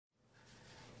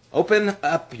Open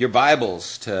up your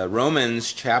Bibles to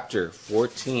Romans chapter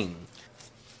 14.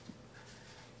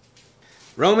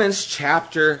 Romans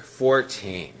chapter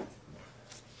 14.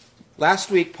 Last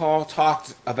week, Paul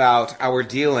talked about our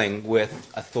dealing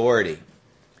with authority,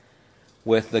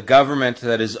 with the government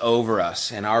that is over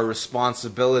us, and our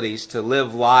responsibilities to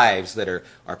live lives that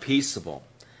are peaceable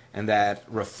and that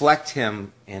reflect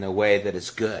him in a way that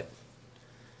is good.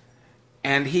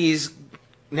 And he's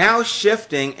now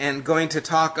shifting and going to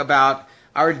talk about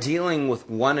our dealing with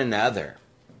one another.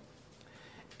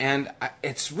 And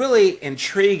it's really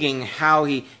intriguing how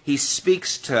he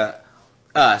speaks to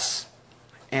us.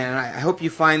 And I hope you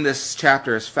find this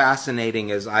chapter as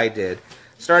fascinating as I did.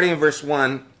 Starting in verse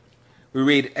 1, we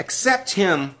read, "Accept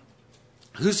him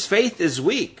whose faith is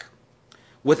weak,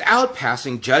 without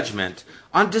passing judgment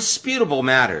on disputable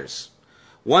matters.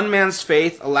 One man's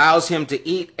faith allows him to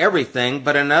eat everything,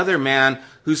 but another man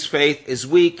whose faith is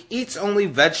weak eats only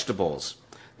vegetables.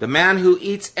 The man who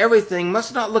eats everything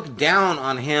must not look down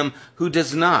on him who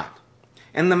does not.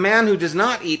 And the man who does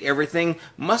not eat everything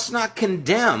must not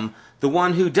condemn the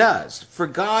one who does, for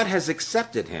God has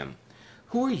accepted him.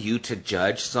 Who are you to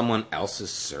judge someone else's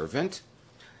servant?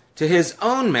 To his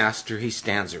own master he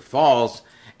stands or falls,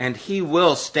 and he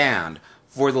will stand,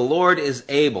 for the Lord is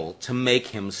able to make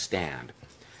him stand."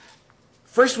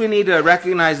 First, we need to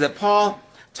recognize that Paul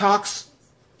talks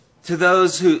to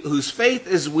those whose faith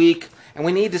is weak, and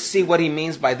we need to see what he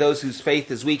means by those whose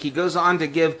faith is weak. He goes on to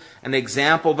give an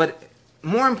example, but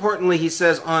more importantly, he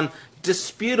says on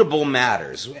disputable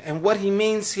matters. And what he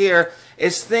means here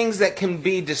is things that can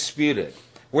be disputed.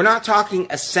 We're not talking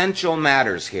essential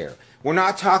matters here. We're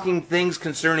not talking things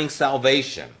concerning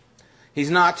salvation. He's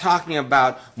not talking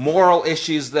about moral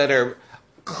issues that are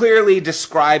clearly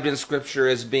described in Scripture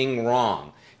as being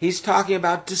wrong. He's talking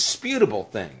about disputable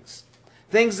things,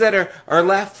 things that are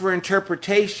left for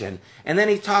interpretation. And then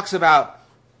he talks about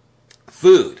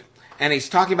food, and he's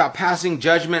talking about passing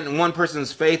judgment, and one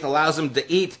person's faith allows him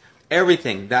to eat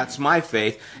everything. That's my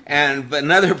faith. And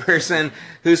another person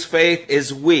whose faith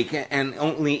is weak and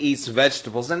only eats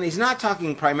vegetables. And he's not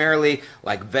talking primarily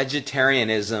like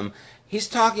vegetarianism. He's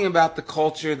talking about the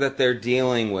culture that they're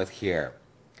dealing with here.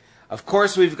 Of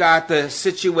course, we've got the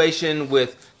situation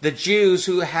with the Jews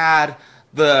who had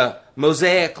the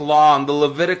Mosaic law and the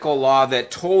Levitical law that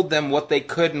told them what they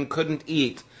could and couldn't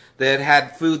eat, that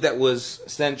had food that was,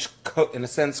 in a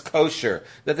sense, kosher,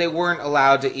 that they weren't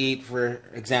allowed to eat, for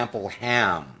example,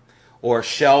 ham or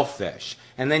shellfish.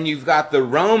 And then you've got the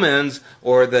Romans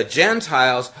or the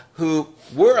Gentiles who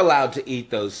were allowed to eat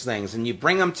those things, and you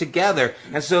bring them together.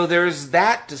 And so there's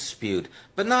that dispute.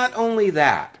 But not only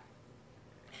that.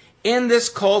 In this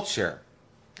culture,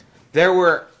 there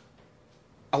were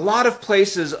a lot of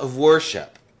places of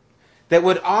worship that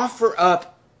would offer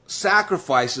up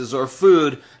sacrifices or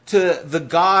food to the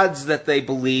gods that they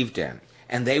believed in,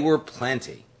 and they were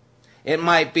plenty. It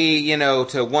might be,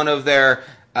 to one of their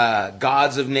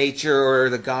gods of nature or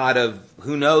the god of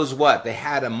who knows what. They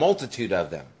had a multitude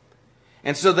of them.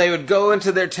 And so they would go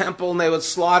into their temple and they would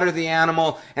slaughter the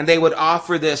animal and they would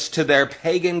offer this to their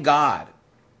pagan god.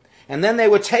 And then they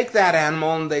would take that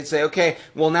animal and they'd say, okay,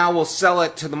 well now we'll sell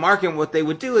it to the market. And what they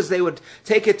would do is they would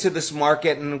take it to this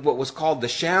market in what was called the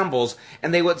shambles,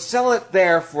 and they would sell it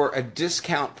there for a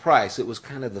discount price. It was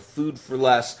kind of the food for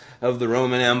less of the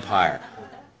Roman Empire.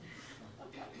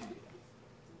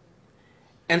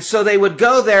 And so they would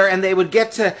go there and they would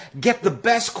get the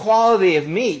best quality of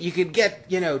meat. You could get,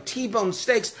 T-bone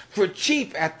steaks for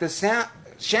cheap at the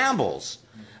shambles.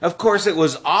 Of course, it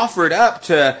was offered up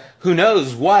to who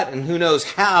knows what and who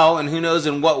knows how and who knows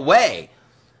in what way.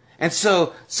 And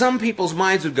so some people's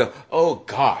minds would go, oh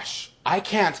gosh, I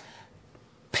can't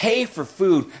pay for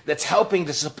food that's helping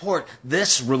to support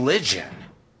this religion.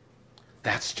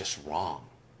 That's just wrong.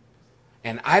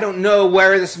 And I don't know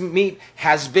where this meat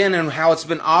has been and how it's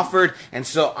been offered, and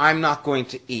so I'm not going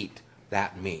to eat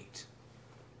that meat.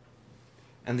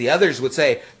 And the others would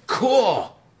say,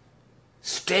 cool,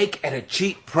 steak at a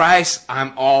cheap price,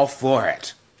 I'm all for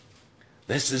it.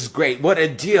 This is great. What a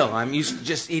deal. I'm used to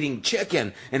just eating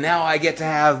chicken, and now I get to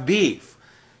have beef.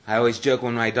 I always joke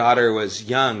when my daughter was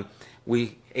young,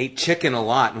 we ate chicken a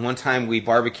lot, and one time we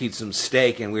barbecued some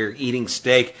steak, and we were eating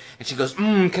steak, and she goes,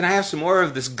 can I have some more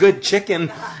of this good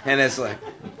chicken? And it's like,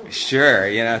 sure,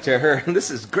 to her, this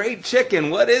is great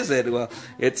chicken. What is it? Well,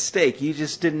 it's steak. You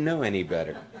just didn't know any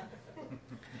better.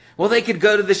 Well, they could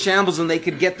go to the shambles and they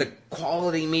could get the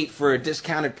quality meat for a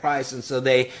discounted price, and so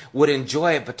they would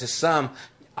enjoy it. But to some,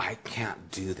 I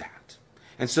can't do that.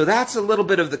 And so that's a little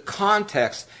bit of the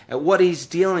context at what he's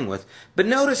dealing with. But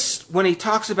notice when he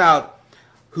talks about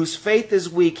whose faith is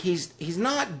weak, he's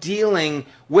not dealing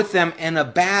with them in a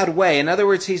bad way. In other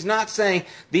words, he's not saying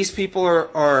these people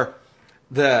are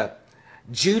the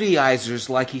Judaizers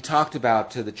like he talked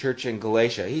about to the church in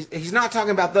Galatia. He's not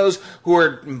talking about those who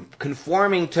are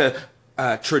conforming to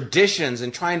traditions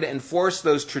and trying to enforce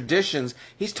those traditions.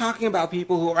 He's talking about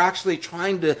people who are actually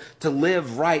trying to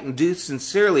live right and do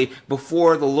sincerely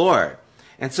before the Lord.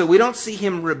 And so we don't see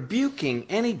him rebuking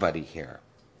anybody here.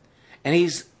 And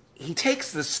he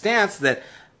takes the stance that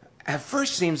at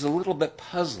first seems a little bit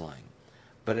puzzling,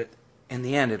 but in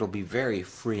the end it'll be very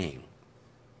freeing.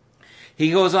 He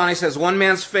goes on, he says, one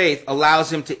man's faith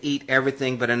allows him to eat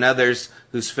everything, but another's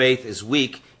whose faith is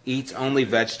weak eats only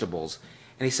vegetables.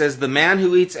 And he says, the man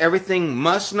who eats everything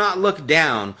must not look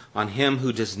down on him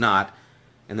who does not,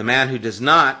 and the man who does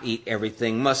not eat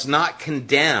everything must not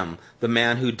condemn the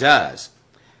man who does,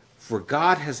 for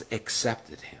God has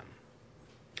accepted him.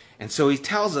 And so he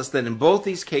tells us that in both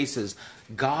these cases,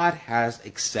 God has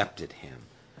accepted him.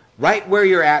 Right where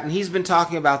you're at, and he's been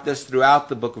talking about this throughout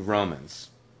the book of Romans,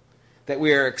 that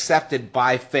we are accepted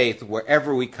by faith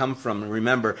wherever we come from. And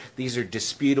remember, these are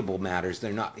disputable matters.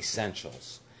 They're not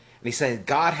essentials. And he says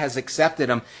God has accepted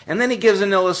him. And then he gives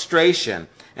an illustration.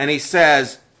 And he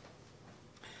says,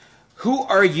 who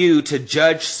are you to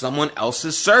judge someone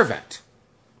else's servant?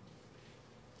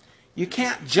 You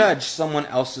can't judge someone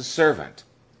else's servant.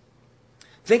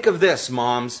 Think of this,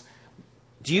 moms.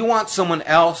 Do you want someone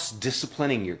else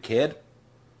disciplining your kid?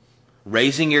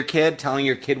 Raising your kid? Telling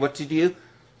your kid what to do?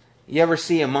 You ever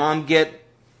see a mom get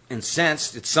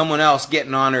incensed at someone else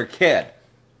getting on her kid?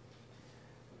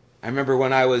 I remember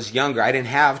when I was younger, I didn't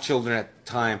have children at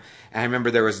the time, and I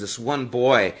remember there was this one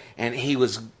boy, and he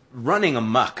was running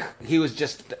amok. He was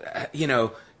just, he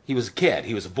was a kid,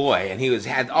 he was a boy, and he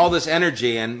had all this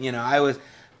energy, and, I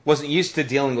wasn't used to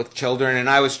dealing with children, and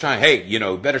I was trying, hey,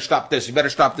 better stop this, you better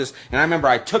stop this. And I remember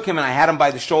I took him and I had him by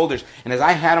the shoulders, and as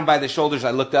I had him by the shoulders, I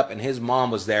looked up and his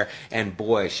mom was there, and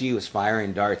boy, she was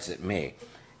firing darts at me.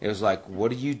 It was like,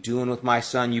 what are you doing with my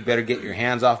son? You better get your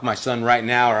hands off my son right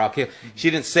now or I'll kill.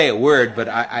 She didn't say a word, but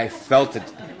I felt it.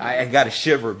 I got a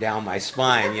shiver down my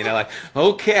spine, like,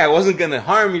 okay, I wasn't going to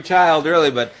harm your child early,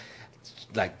 but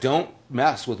like, don't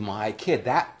mess with my kid.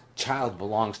 That child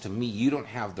belongs to me. You don't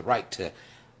have the right to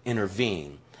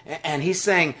intervene. And he's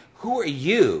saying, who are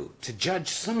you to judge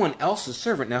someone else's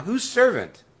servant? Now, whose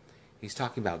servant? He's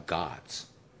talking about God's.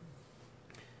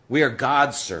 We are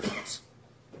God's servants.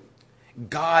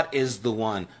 God is the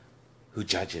one who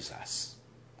judges us.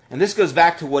 And this goes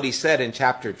back to what he said in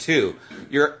chapter 2.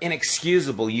 You're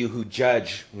inexcusable, you who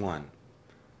judge one,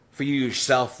 for you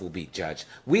yourself will be judged.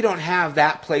 We don't have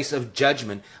that place of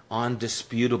judgment on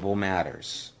disputable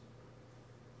matters.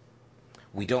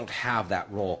 We don't have that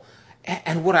role.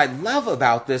 And what I love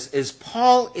about this is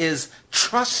Paul is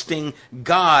trusting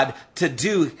God to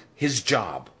do his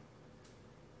job.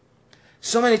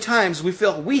 So many times we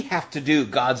feel we have to do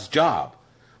God's job.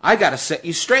 I got to set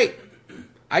you straight.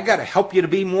 I got to help you to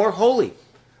be more holy.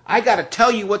 I got to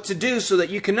tell you what to do so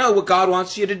that you can know what God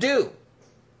wants you to do.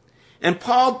 And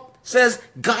Paul says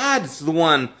God's the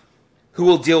one who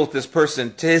will deal with this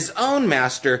person. To his own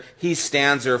master he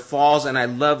stands or falls, and I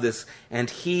love this, and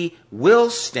he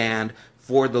will stand,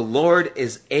 for the Lord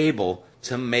is able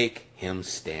to make him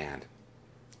stand.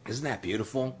 Isn't that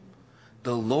beautiful?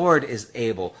 The Lord is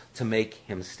able to make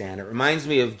him stand. It reminds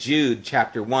me of Jude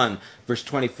chapter 1, verse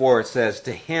 24. It says,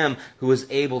 to him who is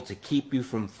able to keep you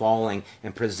from falling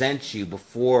and present you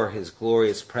before his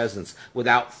glorious presence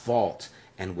without fault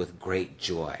and with great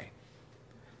joy.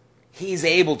 He's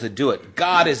able to do it.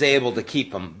 God is able to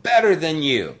keep him better than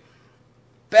you,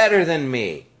 better than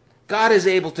me. God is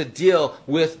able to deal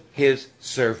with his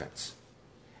servants.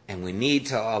 And we need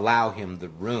to allow him the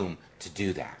room to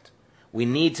do that. We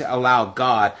need to allow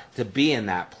God to be in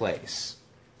that place.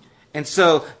 And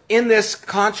so in this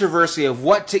controversy of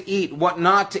what to eat, what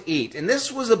not to eat, and this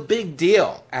was a big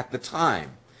deal at the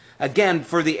time. Again,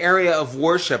 for the area of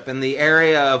worship and the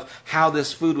area of how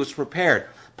this food was prepared.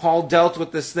 Paul dealt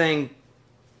with this thing.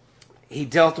 He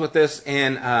dealt with this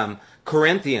in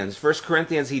Corinthians. 1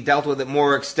 Corinthians, he dealt with it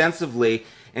more extensively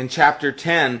in chapter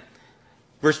 10,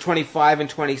 verse 25 and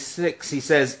 26. He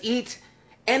says, eat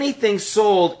anything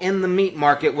sold in the meat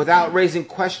market without raising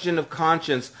question of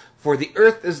conscience, for the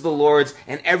earth is the Lord's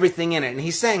and everything in it. And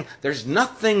he's saying there's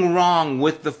nothing wrong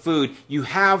with the food. You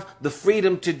have the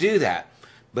freedom to do that.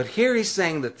 But here he's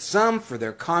saying that some, for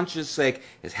their conscience sake,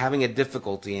 is having a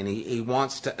difficulty, and he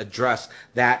wants to address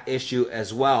that issue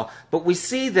as well. But we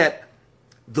see that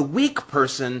the weak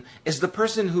person is the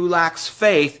person who lacks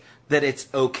faith that it's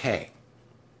okay,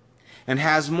 and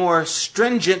has more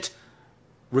stringent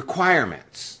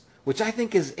requirements, which I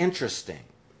think is interesting.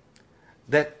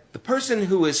 That the person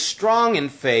who is strong in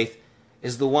faith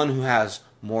is the one who has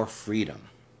more freedom.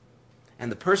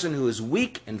 And the person who is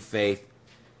weak in faith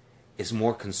is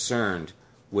more concerned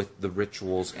with the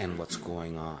rituals and what's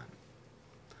going on.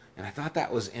 And I thought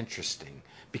that was interesting,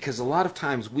 because a lot of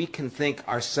times we can think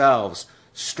ourselves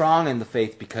strong in the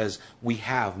faith because we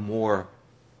have more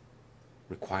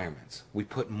requirements. We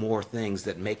put more things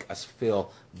that make us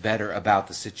feel better about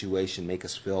the situation, make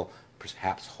us feel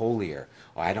perhaps holier.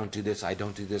 Oh, I don't do this, I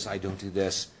don't do this, I don't do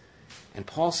this. And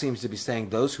Paul seems to be saying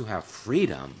those who have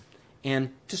freedom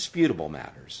in disputable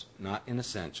matters, not in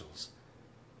essentials,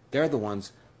 they're the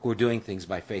ones who are doing things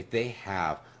by faith. They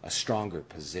have a stronger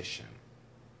position,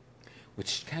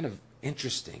 which is kind of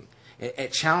interesting.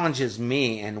 It challenges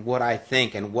me and what I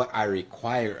think and what I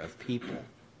require of people.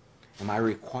 Am I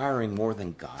requiring more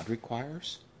than God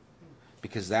requires?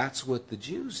 Because that's what the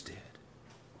Jews did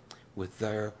with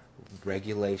their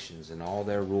regulations and all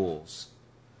their rules.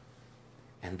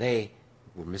 And they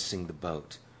were missing the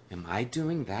boat. Am I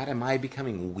doing that? Am I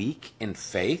becoming weak in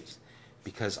faith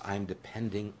because I'm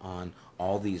depending on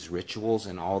all these rituals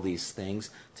and all these things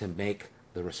to make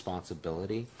the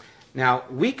responsibility? Now,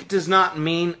 weak does not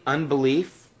mean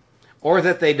unbelief or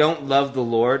that they don't love the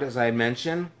Lord, as I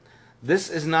mentioned. This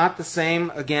is not the same,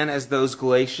 again, as those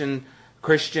Galatian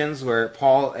Christians where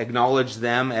Paul acknowledged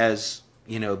them as,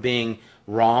 being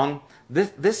wrong.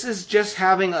 This is just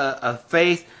having a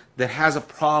faith that has a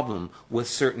problem with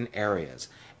certain areas.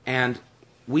 And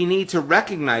we need to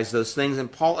recognize those things,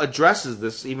 and Paul addresses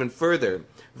this even further.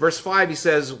 Verse 5, he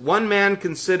says, one man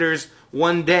considers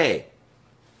one day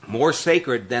more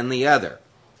sacred than the other.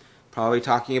 Probably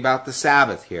talking about the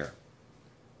Sabbath here.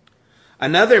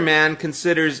 Another man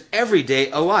considers every day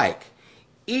alike.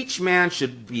 Each man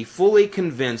should be fully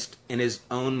convinced in his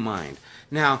own mind.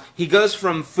 Now, he goes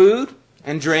from food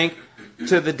and drink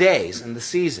to the days and the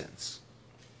seasons.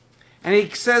 And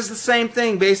he says the same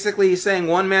thing. Basically, he's saying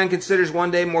one man considers one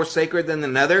day more sacred than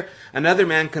another. Another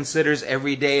man considers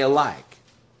every day alike.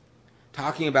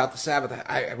 Talking about the Sabbath,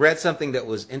 I read something that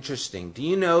was interesting. Do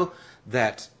you know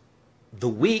that the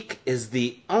week is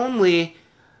the only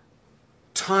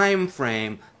time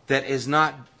frame that is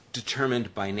not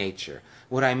determined by nature?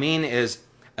 What I mean is,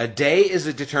 a day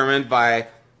is determined by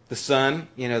the sun,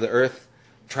 the earth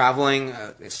traveling,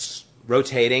 it's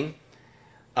rotating.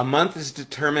 A month is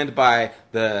determined by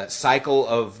the cycle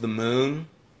of the moon.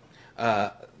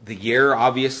 The year,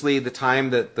 obviously, the time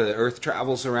that the earth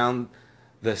travels around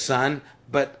the sun.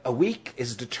 But a week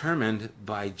is determined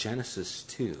by Genesis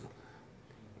 2,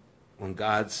 when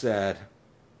God said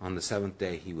on the seventh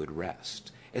day he would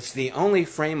rest. It's the only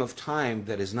frame of time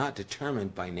that is not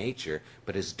determined by nature,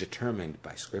 but is determined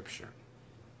by Scripture.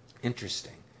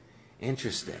 Interesting.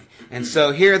 And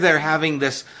so here they're having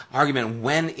this argument,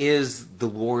 when is the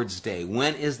Lord's day?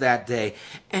 When is that day?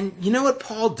 And you know what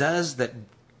Paul does that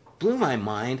blew my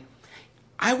mind?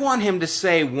 I want him to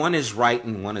say one is right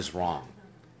and one is wrong.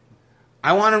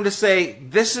 I want him to say,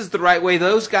 this is the right way.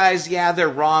 Those guys, yeah, they're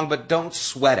wrong, but don't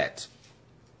sweat it.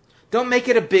 Don't make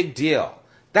it a big deal.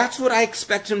 That's what I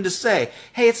expect him to say.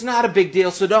 Hey, it's not a big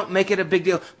deal, so don't make it a big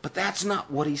deal. But that's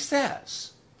not what he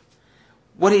says.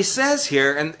 What he says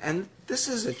here, and this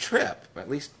is a trip, at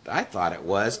least I thought it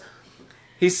was,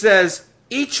 he says,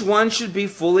 each one should be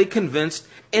fully convinced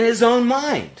in his own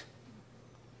mind.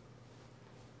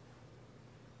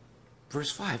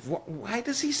 Verse 5, why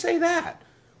does he say that?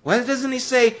 Why doesn't he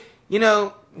say,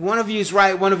 one of you is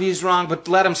right, one of you is wrong, but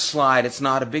let him slide, it's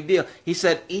not a big deal. He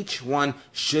said each one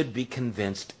should be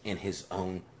convinced in his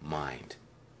own mind.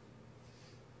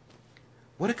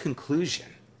 What a conclusion.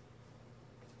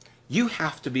 You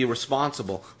have to be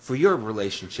responsible for your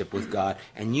relationship with God,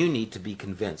 and you need to be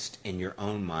convinced in your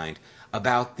own mind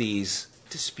about these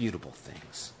disputable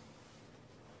things,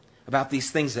 about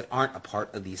these things that aren't a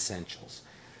part of the essentials.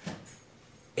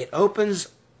 It opens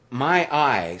my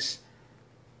eyes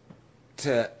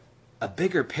to a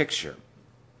bigger picture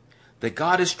that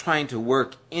God is trying to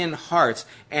work in hearts,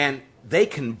 and they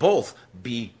can both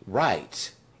be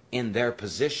right in their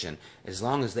position as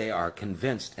long as they are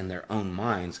convinced in their own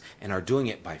minds and are doing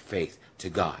it by faith to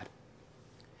God.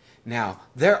 Now,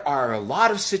 there are a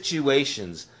lot of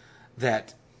situations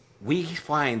that we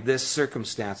find this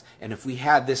circumstance, and if we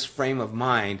had this frame of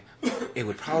mind, it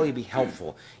would probably be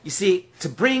helpful. You see, to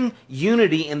bring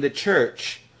unity in the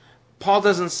church, Paul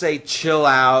doesn't say chill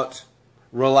out,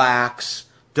 relax,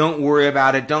 don't worry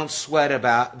about it, don't sweat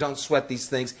these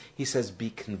things. He says be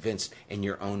convinced in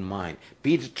your own mind.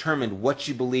 Be determined what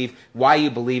you believe, why you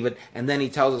believe it, and then he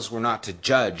tells us we're not to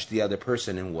judge the other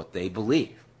person in what they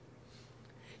believe.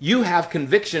 You have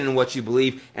conviction in what you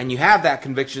believe, and you have that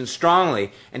conviction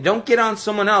strongly. And don't get on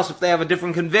someone else if they have a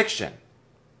different conviction.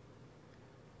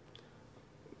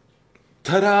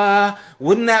 Ta-da!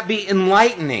 Wouldn't that be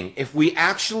enlightening if we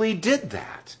actually did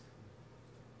that?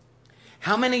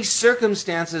 How many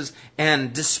circumstances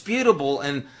and disputable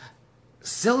and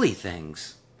silly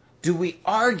things do we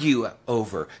argue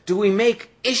over? Do we make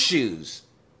issues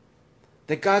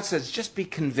that God says, just be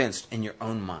convinced in your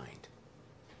own mind?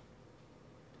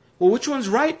 Well, which one's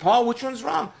right, Paul? Which one's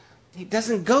wrong? He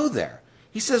doesn't go there.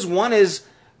 He says one is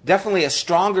definitely a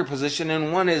stronger position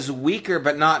and one is weaker,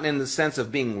 but not in the sense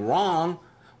of being wrong.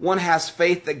 One has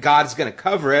faith that God's going to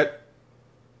cover it.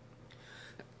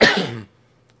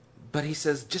 But he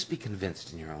says, just be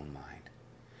convinced in your own mind.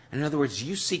 In other words,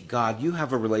 you seek God, you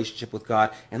have a relationship with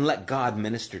God, and let God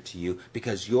minister to you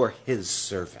because you're his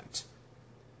servant.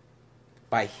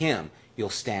 By him, you'll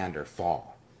stand or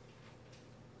fall.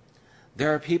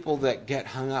 There are people that get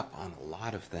hung up on a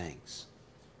lot of things.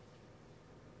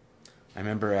 I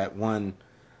remember at one,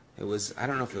 I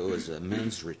don't know if it was a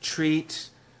men's retreat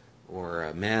or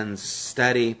a men's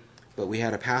study, but we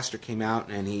had a pastor came out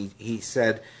and he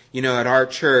said, at our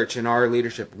church and our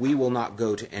leadership, we will not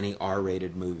go to any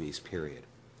R-rated movies, period.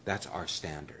 That's our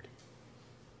standard.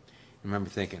 I remember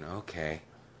thinking, okay,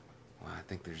 well, I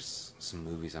think there's some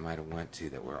movies I might have went to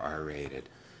that were R-rated,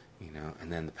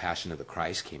 and then The Passion of the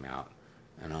Christ came out.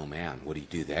 And oh man, what do you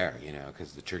do there?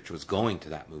 Because the church was going to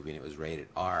that movie and it was rated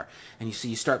R. And you see,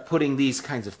 you start putting these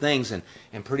kinds of things and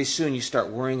pretty soon you start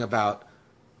worrying about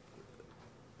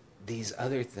these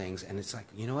other things. And it's like,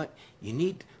 you know what?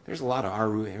 There's a lot of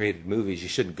R-rated movies you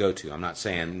shouldn't go to. I'm not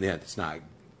saying that it's not,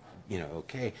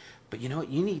 okay. But you know what?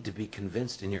 You need to be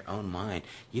convinced in your own mind.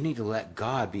 You need to let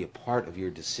God be a part of your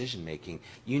decision making.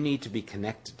 You need to be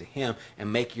connected to him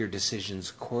and make your decisions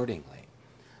accordingly.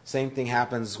 Same thing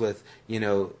happens with,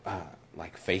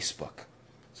 like Facebook.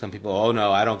 Some people, oh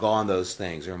no, I don't go on those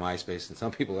things, or MySpace. And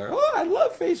some people are, oh, I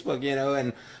love Facebook,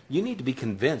 and you need to be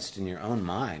convinced in your own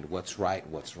mind what's right,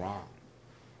 what's wrong.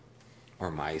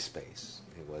 Or MySpace,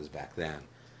 it was back then.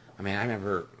 I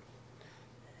remember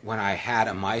when I had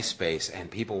a MySpace and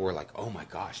people were like, oh my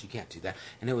gosh, you can't do that.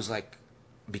 And it was like,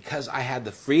 because I had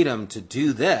the freedom to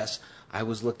do this, I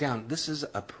was looked down. This is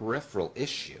a peripheral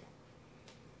issue.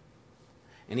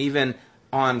 And even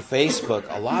on Facebook,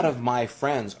 a lot of my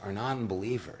friends are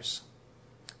non-believers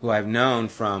who I've known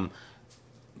from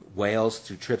Wales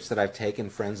through trips that I've taken,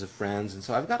 friends of friends. And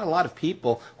so I've got a lot of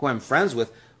people who I'm friends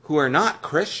with who are not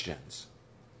Christians.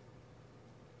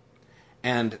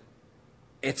 And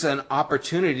it's an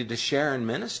opportunity to share and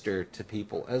minister to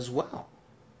people as well.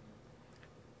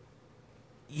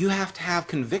 You have to have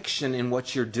conviction in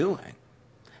what you're doing.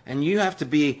 And you have to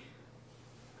be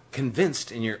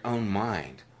convinced in your own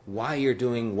mind why you're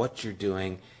doing what you're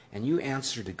doing, and you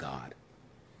answer to God.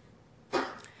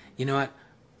 You know what?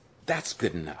 That's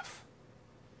good enough.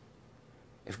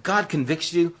 If God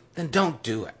convicts you, then don't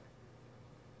do it.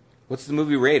 What's the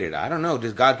movie rated? I don't know.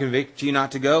 Does God convict you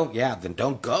not to go? Yeah, then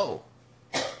don't go.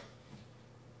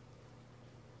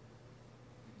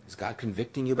 Is God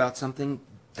convicting you about something?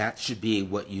 That should be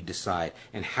what you decide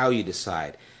and how you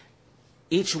decide.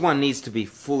 Each one needs to be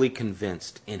fully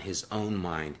convinced in his own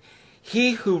mind.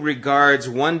 He who regards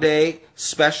one day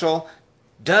special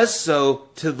does so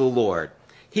to the Lord.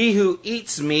 He who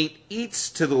eats meat eats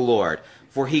to the Lord,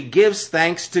 for he gives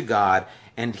thanks to God,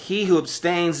 and he who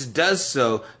abstains does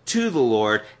so to the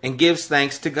Lord and gives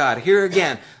thanks to God. Here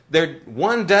again,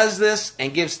 one does this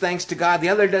and gives thanks to God. The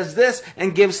other does this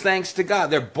and gives thanks to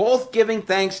God. They're both giving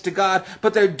thanks to God,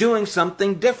 but they're doing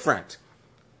something different.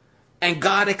 And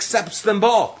God accepts them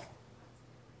both.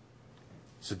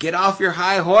 So get off your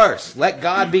high horse. Let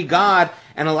God be God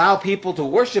and allow people to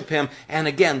worship him. And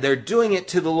again, they're doing it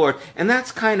to the Lord. And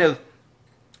that's kind of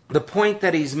the point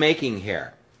that he's making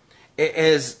here.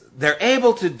 Is they're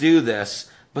able to do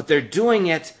this, but they're doing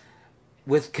it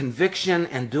with conviction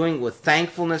and doing it with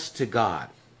thankfulness to God.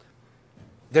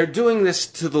 They're doing this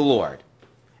to the Lord.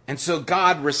 And so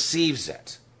God receives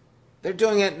it. They're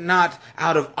doing it not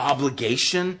out of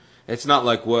obligation. It's not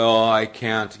like, well, I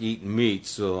can't eat meat,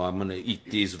 so I'm going to eat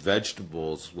these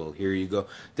vegetables. Well, here you go.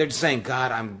 They're just saying,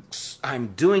 God, I'm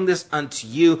doing this unto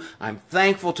you. I'm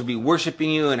thankful to be worshiping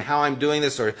you and how I'm doing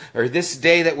this, or this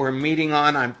day that we're meeting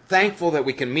on. I'm thankful that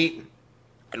we can meet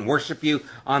and worship you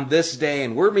on this day,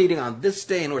 and we're meeting on this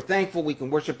day, and we're thankful we can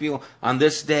worship you on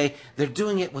this day. They're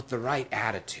doing it with the right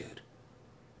attitude.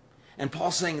 And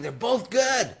Paul's saying they're both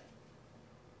good.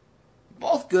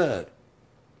 Both good.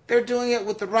 They're doing it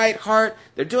with the right heart.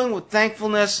 They're doing it with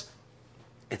thankfulness.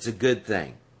 It's a good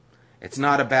thing. It's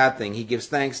not a bad thing. He gives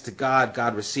thanks to God.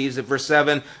 God receives it. Verse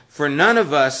 7, for none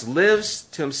of us lives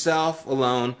to himself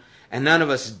alone, and none of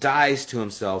us dies to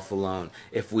himself alone.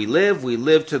 If we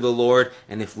live to the Lord,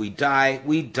 and if we die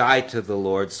to the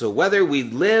Lord. So whether we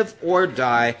live or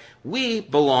die, we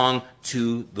belong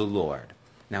to the Lord.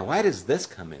 Now, why does this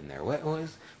come in there?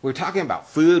 We're talking about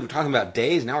food, we're talking about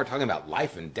days, now we're talking about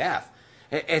life and death.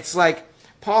 It's like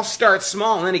Paul starts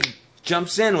small, and then he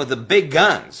jumps in with the big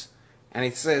guns. And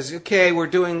he says, okay, we're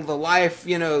doing the life,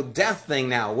 death thing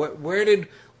now.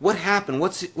 What happened?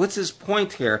 What's his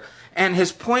point here? And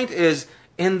his point is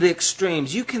in the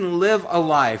extremes. You can live a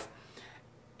life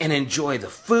and enjoy the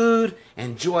food,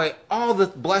 enjoy all the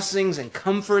blessings and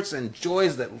comforts and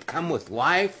joys that come with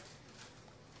life,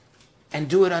 and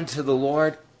do it unto the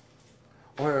Lord.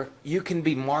 Or you can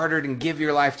be martyred and give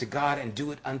your life to God and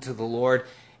do it unto the Lord.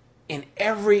 In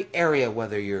every area,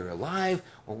 whether you're alive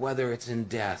or whether it's in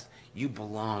death, you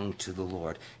belong to the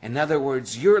Lord. In other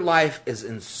words, your life is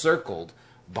encircled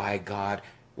by God.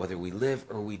 Whether we live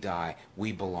or we die,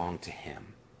 we belong to him.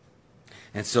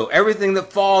 And so everything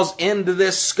that falls into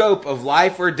this scope of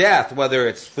life or death, whether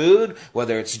it's food,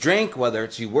 whether it's drink, whether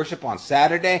it's you worship on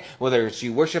Saturday, whether it's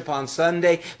you worship on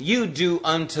Sunday, you do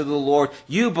unto the Lord.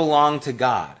 You belong to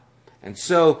God. And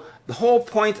so the whole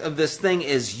point of this thing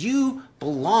is you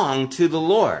belong to the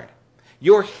Lord.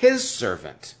 You're his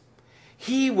servant.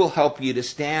 He will help you to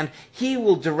stand. He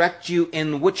will direct you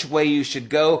in which way you should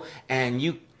go. And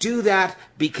you do that,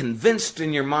 be convinced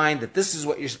in your mind that this is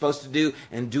what you're supposed to do,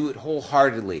 and do it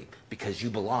wholeheartedly because you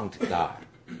belong to God.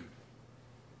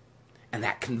 And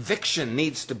that conviction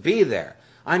needs to be there.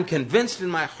 I'm convinced in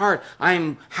my heart.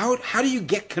 How do you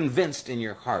get convinced in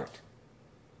your heart?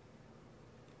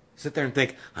 Sit there and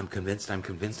think, I'm convinced.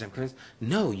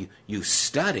 No, you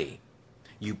study.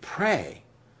 You pray.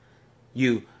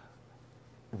 You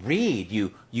read,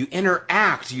 you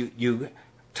interact, you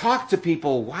talk to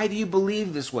people. Why do you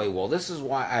believe this way? Well, this is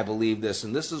why I believe this,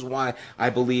 and this is why I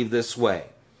believe this way.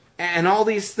 And all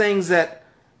these things that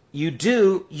you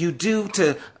do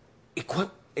to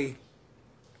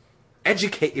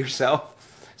educate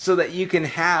yourself so that you can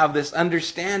have this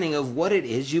understanding of what it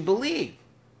is you believe.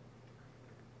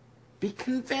 Be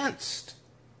convinced.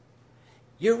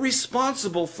 You're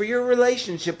responsible for your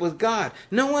relationship with God.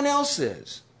 No one else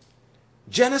is.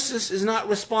 Genesis is not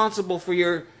responsible for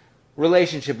your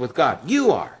relationship with God.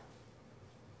 You are.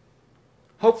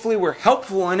 Hopefully we're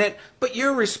helpful in it, but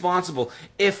you're responsible.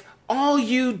 If all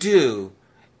you do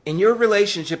in your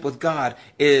relationship with God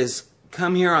is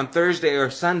come here on Thursday or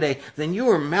Sunday, then you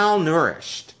are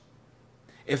malnourished.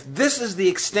 If this is the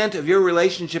extent of your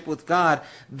relationship with God,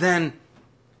 then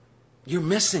you're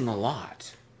missing a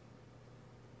lot.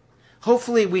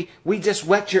 Hopefully we just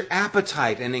whet your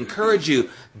appetite and encourage you,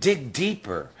 dig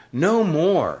deeper, know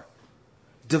more.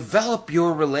 Develop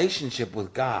your relationship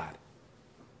with God.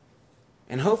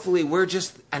 And hopefully we're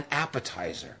just an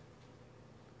appetizer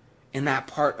in that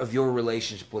part of your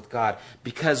relationship with God,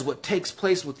 because what takes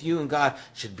place with you and God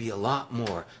should be a lot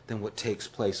more than what takes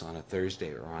place on a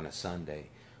Thursday or on a Sunday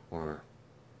or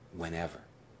whenever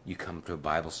you come to a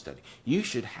Bible study. You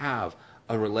should have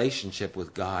a relationship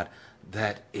with God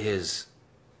that is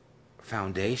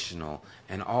foundational,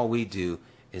 and all we do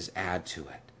is add to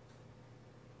it.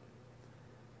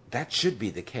 That should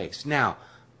be the case. Now,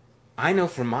 I know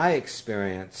from my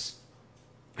experience,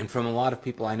 and from a lot of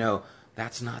people I know,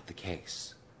 that's not the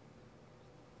case.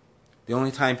 The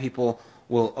only time people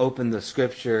will open the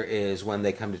scripture is when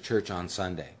they come to church on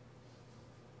Sunday.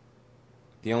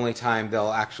 The only time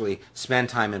they'll actually spend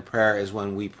time in prayer is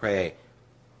when we pray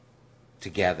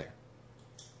together.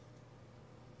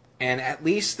 And at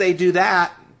least they do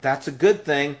that. That's a good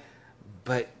thing.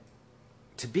 But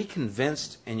to be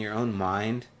convinced in your own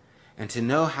mind and to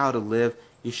know how to live,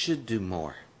 you should do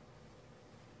more.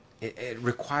 It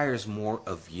requires more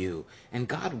of you. And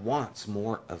God wants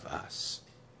more of us.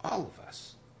 All of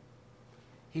us.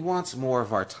 He wants more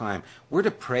of our time. We're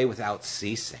to pray without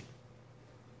ceasing.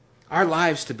 Our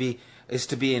lives is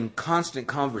to be in constant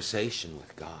conversation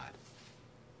with God.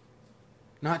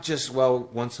 Not just,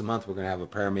 once a month we're going to have a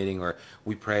prayer meeting, or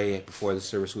we pray before the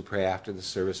service, we pray after the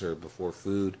service, or before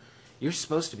food. You're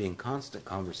supposed to be in constant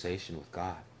conversation with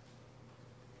God.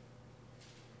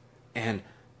 And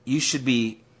you should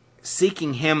be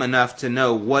seeking Him enough to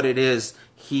know what it is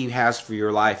He has for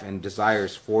your life and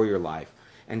desires for your life.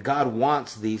 And God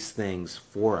wants these things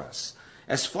for us.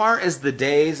 As far as the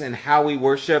days and how we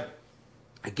worship,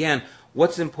 again,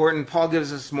 what's important, Paul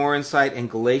gives us more insight in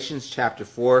Galatians chapter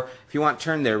 4. If you want,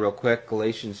 turn there real quick,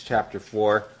 Galatians chapter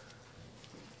 4.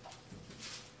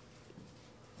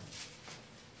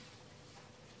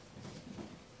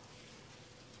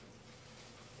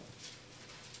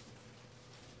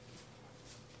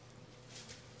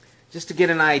 just to get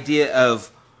an idea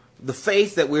of the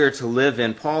faith that we are to live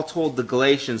in, Paul told the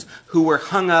Galatians who were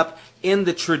hung up in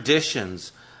the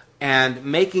traditions and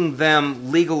making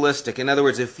them legalistic. In other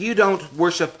words, if you don't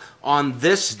worship on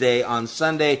this day, on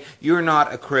Sunday, you're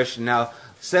not a Christian. Now,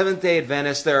 Seventh-day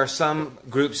Adventists, there are some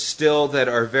groups still that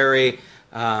are very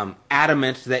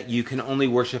adamant that you can only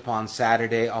worship on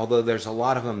Saturday, although there's a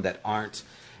lot of them that aren't.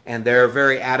 And they're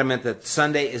very adamant that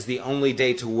Sunday is the only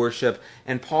day to worship.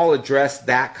 And Paul addressed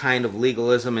that kind of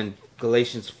legalism in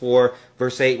Galatians 4,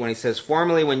 verse 8, when he says,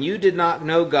 "Formerly, when you did not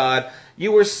know God,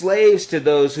 you were slaves to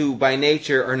those who by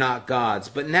nature are not gods.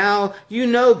 But now you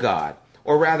know God,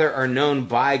 or rather are known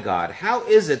by God. How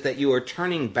is it that you are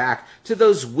turning back to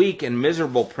those weak and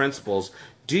miserable principles?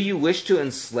 Do you wish to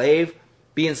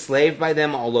be enslaved by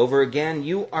them all over again?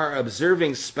 You are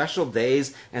observing special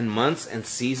days and months and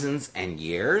seasons and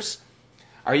years."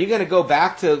 Are you going to go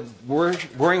back to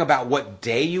worrying about what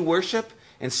day you worship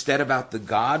instead about the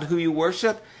God who you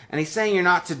worship? And he's saying you're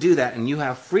not to do that, and you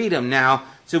have freedom now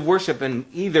to worship in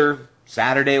either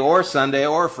Saturday or Sunday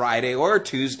or Friday or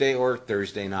Tuesday or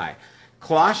Thursday night.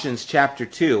 Colossians chapter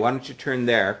 2, why don't you turn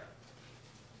there?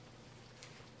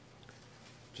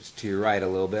 Just to your right a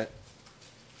little bit.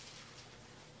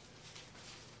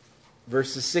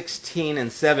 Verses 16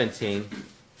 and 17.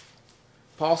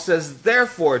 Paul says,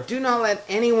 "Therefore, do not let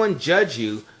anyone judge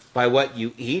you by what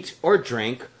you eat or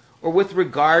drink, or with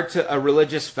regard to a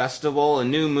religious festival, a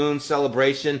new moon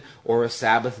celebration, or a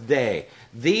Sabbath day.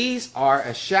 These are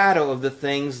a shadow of the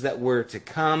things that were to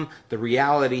come. The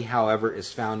reality, however,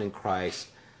 is found in Christ."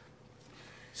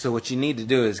 So what you need to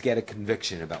do is get a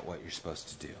conviction about what you're supposed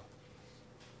to do.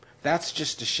 That's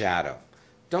just a shadow.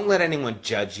 Don't let anyone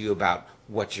judge you about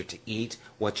what you're to eat,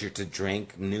 what you're to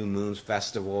drink, new moons,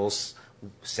 festivals,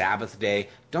 Sabbath day.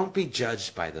 Don't be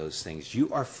judged by those things.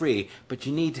 You are free, but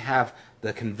you need to have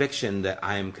the conviction that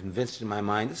I am convinced in my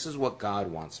mind this is what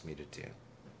God wants me to do.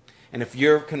 And if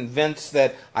you're convinced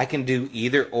that I can do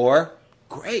either or,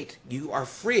 great. You are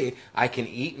free. I can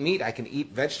eat meat. I can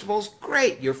eat vegetables.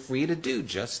 Great. You're free to do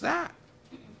just that.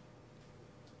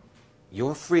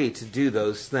 You're free to do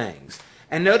those things.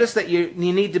 And notice that you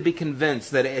need to be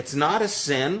convinced that it's not a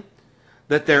sin,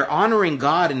 that they're honoring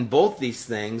God in both these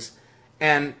things,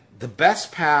 and the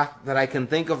best path that I can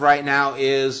think of right now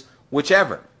is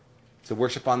whichever. To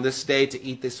worship on this day, to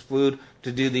eat this food,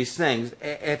 to do these things.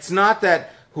 It's not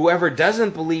that whoever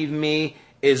doesn't believe me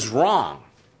is wrong.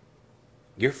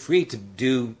 You're free to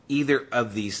do either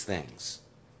of these things.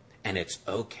 And it's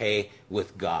okay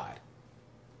with God.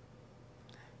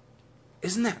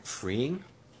 Isn't that freeing?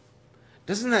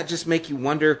 Doesn't that just make you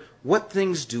wonder, what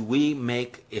things do we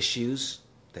make issues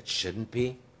that shouldn't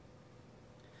be?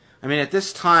 I mean, at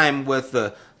this time with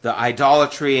the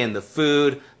idolatry and the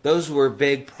food, those were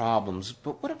big problems.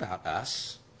 But what about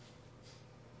us?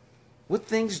 What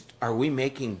things are we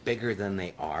making bigger than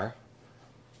they are?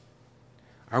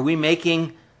 Are we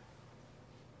making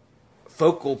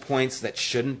focal points that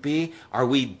shouldn't be? Are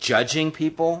we judging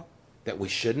people that we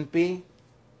shouldn't be?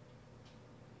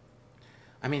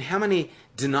 I mean, how many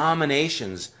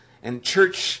denominations and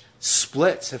church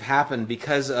splits have happened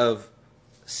because of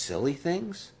silly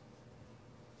things?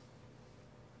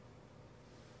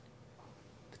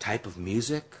 The type of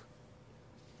music,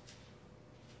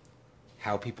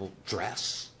 how people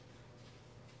dress.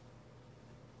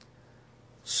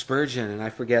 Spurgeon, and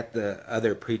I forget the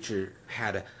other preacher,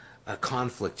 had a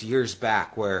conflict years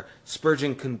back where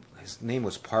Spurgeon, his name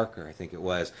was Parker, I think it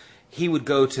was, he would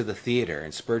go to the theater,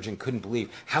 and Spurgeon couldn't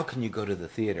believe, how can you go to the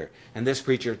theater? And this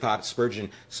preacher thought Spurgeon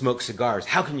smoked cigars.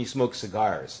 How can you smoke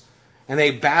cigars? And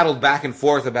they battled back and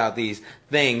forth about these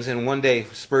things, and one day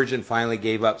Spurgeon finally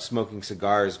gave up smoking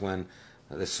cigars when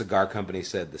the cigar company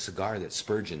said, the cigar that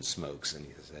Spurgeon smokes, and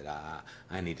he said,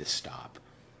 I need to stop.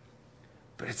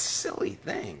 But it's silly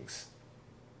things.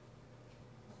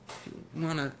 If you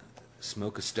want to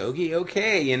smoke a stogie,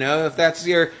 okay, if that's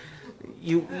your...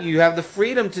 You have the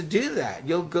freedom to do that.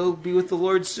 You'll go be with the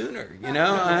Lord sooner,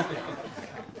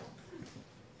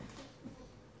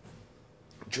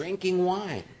 Drinking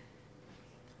wine.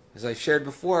 As I shared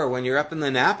before, when you're up in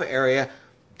the Napa area,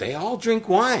 they all drink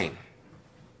wine.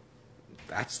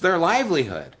 That's their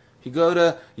livelihood. If you go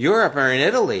to Europe or in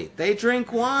Italy, they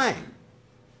drink wine.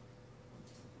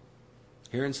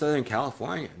 Here in Southern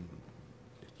California,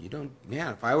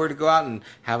 if I were to go out and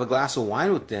have a glass of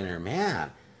wine with dinner,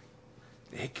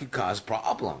 it could cause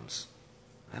problems.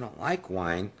 I don't like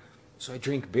wine, so I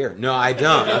drink beer. No, I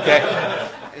don't, okay?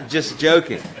 Just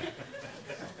joking.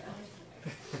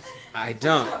 I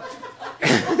don't.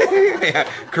 Yeah,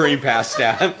 Kareem passed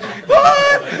out.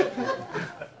 What?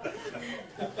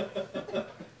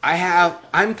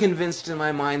 I'm convinced in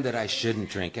my mind that I shouldn't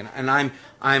drink, and I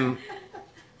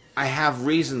have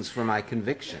reasons for my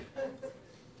conviction.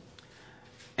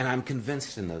 And I'm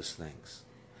convinced in those things.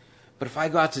 But if I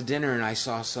go out to dinner and I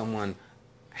saw someone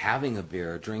having a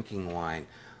beer or drinking wine,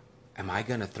 am I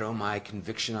going to throw my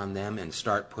conviction on them and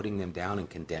start putting them down and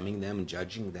condemning them and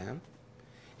judging them?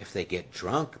 If they get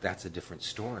drunk, that's a different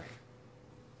story.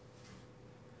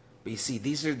 But you see,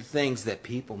 these are the things that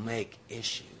people make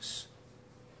issues.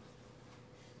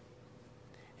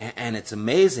 And it's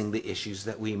amazing the issues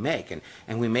that we make.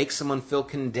 And we make someone feel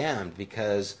condemned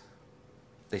because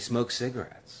they smoke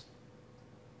cigarettes.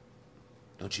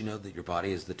 Don't you know that your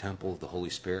body is the temple of the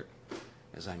Holy Spirit?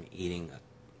 As I'm eating a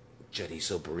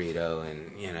chorizo burrito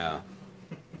and,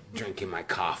 drinking my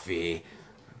coffee,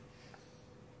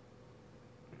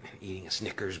 and eating a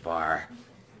Snickers bar.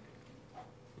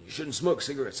 You shouldn't smoke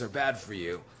cigarettes, they're bad for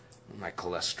you. My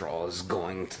cholesterol is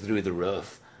going through the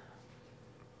roof.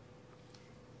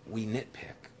 We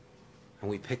nitpick, and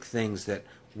we pick things that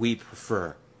we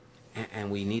prefer,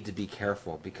 and we need to be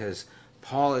careful, because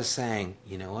Paul is saying,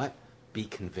 you know what? Be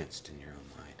convinced in your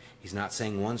own mind. He's not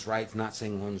saying one's right, he's not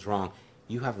saying one's wrong.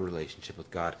 You have a relationship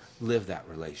with God. Live that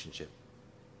relationship.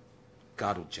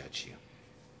 God will judge you.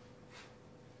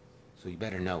 So you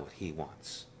better know what he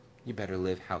wants. You better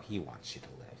live how he wants you to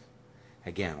live.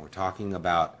 Again, we're talking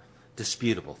about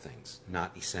disputable things,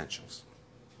 not essentials.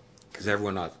 Because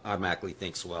everyone automatically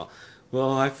thinks, well,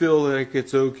 I feel like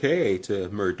it's okay to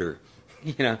murder.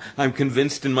 I'm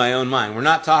convinced in my own mind. We're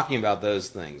not talking about those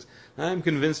things. I'm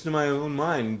convinced in my own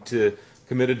mind to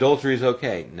commit adultery is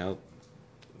okay. No,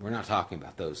 we're not talking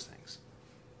about those things.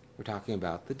 We're talking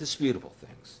about the disputable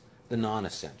things, the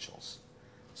non-essentials.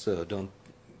 So don't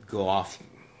go off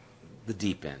the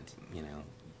deep end.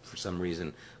 For some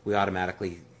reason, we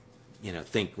automatically,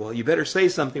 think, well, you better say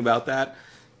something about that.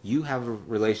 You have a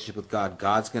relationship with God.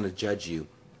 God's going to judge you.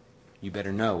 You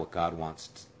better know what God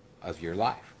wants of your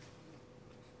life.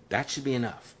 That should be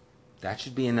enough. That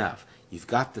should be enough. You've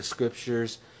got the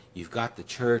scriptures. You've got the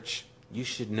church. You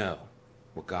should know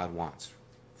what God wants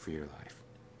for your life.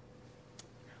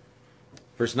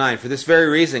 Verse 9, for this very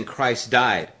reason Christ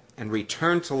died and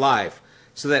returned to life,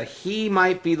 so that he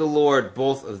might be the Lord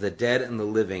both of the dead and the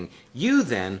living. You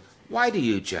then, why do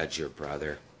you judge your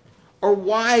brother? Or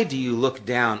why do you look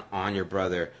down on your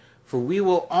brother? For we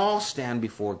will all stand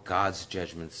before God's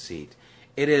judgment seat.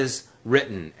 It is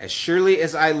written, as surely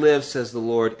as I live, says the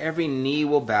Lord, every knee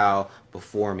will bow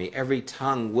before me, every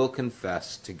tongue will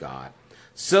confess to God.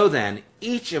 So then,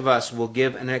 each of us will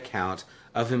give an account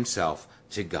of himself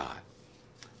to God.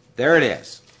 There it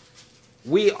is.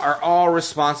 We are all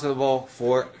responsible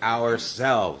for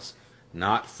ourselves,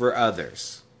 not for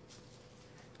others.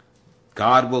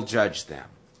 God will judge them.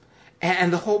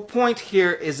 And the whole point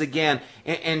here is, again,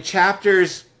 in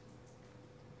chapters,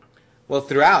 well,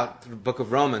 throughout the book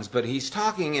of Romans, but he's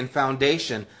talking in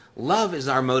foundation, love is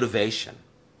our motivation.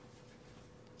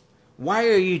 Why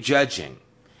are you judging?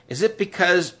 Is it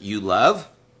because you love?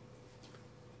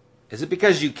 Is it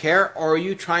because you care, or are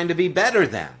you trying to be better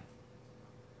than?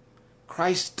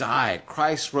 Christ died.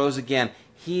 Christ rose again.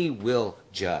 He will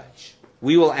judge.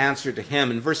 We will answer to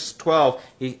him. In verse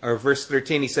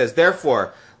 13, he says,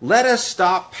 therefore, let us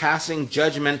stop passing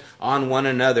judgment on one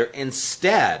another.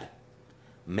 Instead,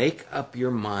 make up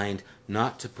your mind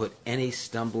not to put any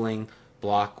stumbling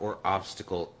block or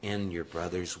obstacle in your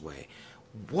brother's way.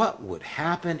 What would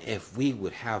happen if we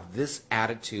would have this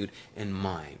attitude in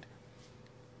mind?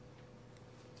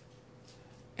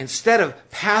 Instead of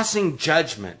passing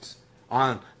judgment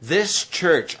on this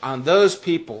church, on those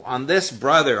people, on this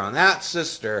brother, on that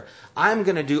sister, I'm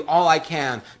going to do all I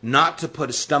can not to put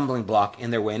a stumbling block in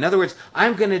their way. In other words,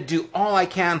 I'm going to do all I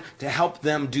can to help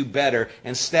them do better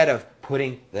instead of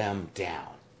putting them down.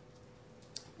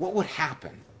 What would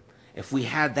happen if we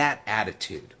had that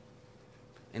attitude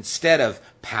instead of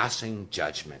passing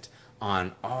judgment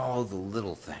on all the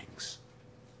little things?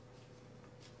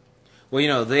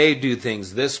 Well, they do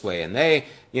things this way, and they,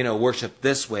 worship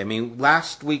this way. I mean,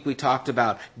 last week we talked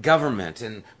about government,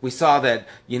 and we saw that,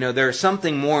 there's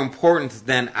something more important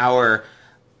than our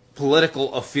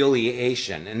political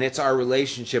affiliation, and it's our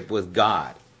relationship with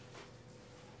God.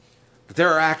 But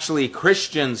there are actually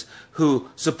Christians who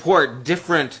support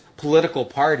different political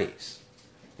parties.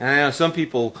 And I know some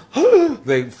people,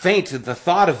 they faint at the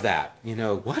thought of that.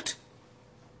 What?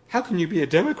 How can you be a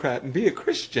Democrat and be a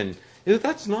Christian?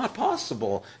 That's not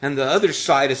possible. And the other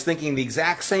side is thinking the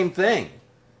exact same thing.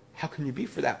 How can you be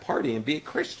for that party and be a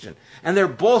Christian? And they're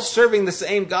both serving the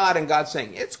same God, and God's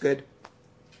saying, it's good.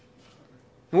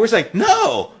 And we're saying,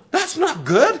 no, that's not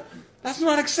good. That's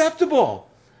not acceptable.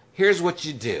 here's what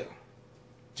you do.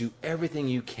 Do everything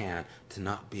you can to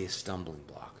not be a stumbling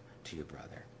block to your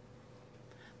brother.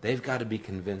 They've got to be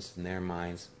convinced in their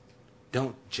minds.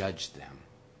 Don't judge them.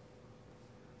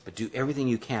 But do everything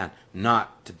you can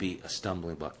not to be a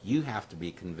stumbling block. You have to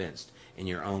be convinced in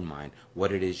your own mind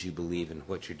what it is you believe and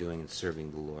what you're doing in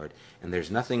serving the Lord. And there's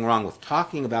nothing wrong with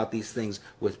talking about these things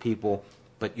with people,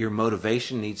 but your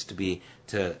motivation needs to be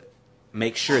to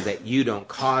make sure that you don't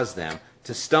cause them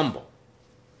to stumble.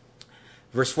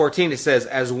 Verse 14, it says,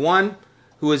 as one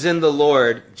who is in the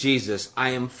Lord Jesus, I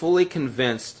am fully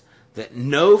convinced that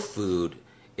no food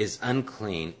is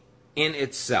unclean in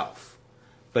itself.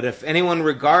 But if anyone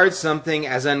regards something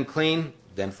as unclean,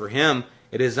 then for him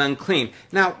it is unclean.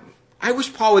 Now, I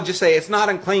wish Paul would just say, it's not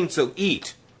unclean, so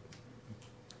eat.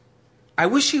 I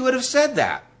wish he would have said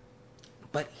that.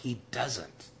 But he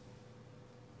doesn't.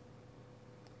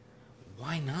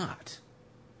 Why not?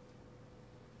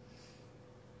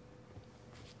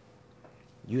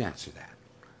 You answer that.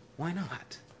 Why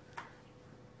not? It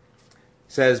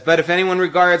says, but if anyone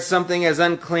regards something as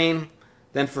unclean,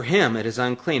 then for him it is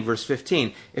unclean. Verse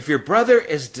 15, if your brother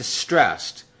is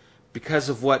distressed because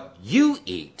of what you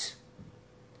eat,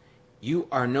 you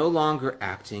are no longer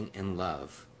acting in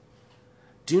love.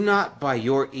 Do not by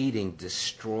your eating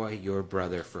destroy your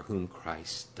brother for whom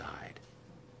Christ died.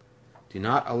 Do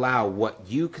not allow what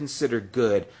you consider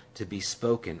good to be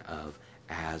spoken of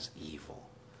as evil.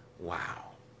 Wow.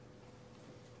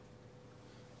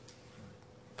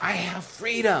 I have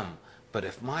freedom, but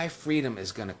if my freedom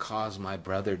is going to cause my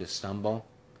brother to stumble,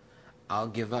 I'll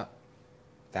give up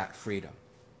that freedom.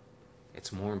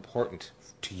 It's more important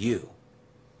to you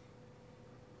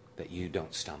that you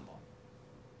don't stumble.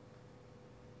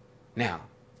 Now,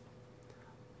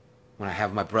 when I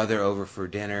have my brother over for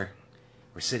dinner,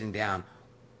 we're sitting down,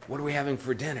 what are we having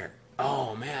for dinner?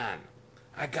 Oh man,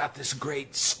 I got this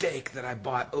great steak that I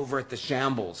bought over at the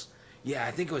Shambles. Yeah,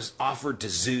 I think it was offered to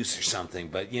Zeus or something,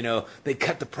 but they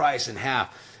cut the price in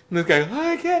half. And this guy,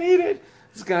 I can't eat it.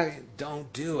 This guy,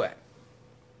 don't do it.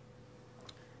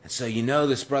 And so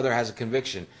this brother has a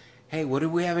conviction. Hey, what are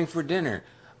we having for dinner?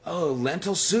 Oh,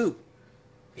 lentil soup.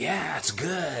 Yeah, it's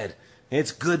good.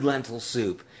 It's good lentil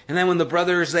soup. And then when the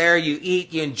brother is there, you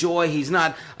eat, you enjoy. He's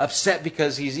not upset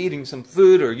because he's eating some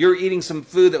food, or you're eating some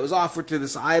food that was offered to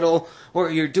this idol,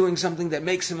 or you're doing something that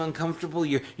makes him uncomfortable.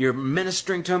 You're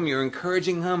ministering to him, you're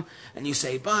encouraging him, and you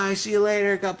say, bye, see you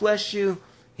later, God bless you.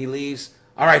 He leaves.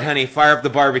 All right, honey, fire up the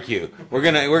barbecue. We're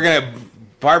gonna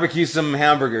barbecue some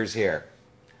hamburgers here.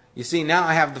 You see, now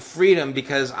I have the freedom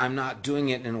because I'm not doing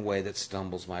it in a way that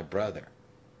stumbles my brother.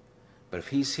 But if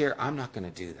he's here, I'm not going to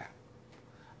do that.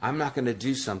 I'm not going to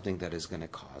do something that is going to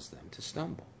cause them to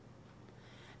stumble.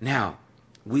 Now,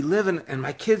 we live in, and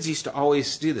my kids used to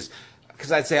always do this,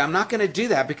 because I'd say, I'm not going to do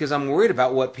that because I'm worried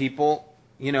about what people,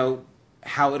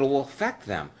 how it will affect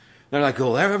them. They're like,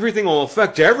 well, everything will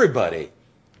affect everybody.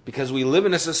 Because we live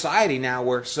in a society now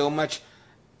where so much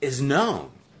is known.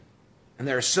 And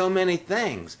there are so many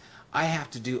things. I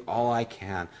have to do all I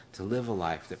can to live a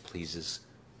life that pleases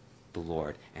the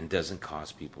Lord and doesn't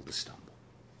cause people to stumble.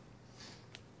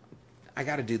 I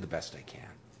got to do the best I can.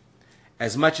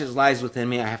 As much as lies within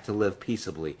me, I have to live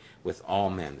peaceably with all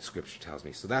men, the Scripture tells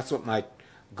me. So that's what my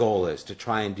goal is, to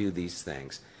try and do these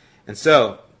things. And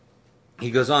so,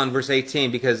 he goes on, verse 18,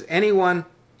 because anyone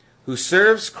who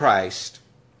serves Christ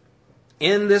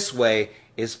in this way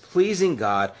is pleasing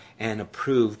God and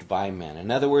approved by men. In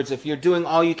other words, if you're doing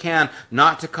all you can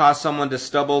not to cause someone to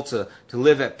stumble, to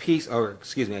live at peace,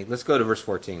 let's go to verse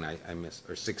 14, I missed,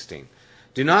 or 16.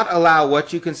 Do not allow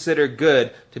what you consider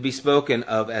good to be spoken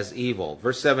of as evil.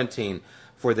 Verse 17,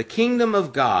 for the kingdom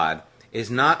of God is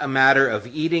not a matter of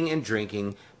eating and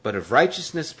drinking, but of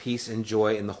righteousness, peace, and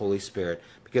joy in the Holy Spirit.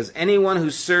 Because anyone who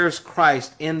serves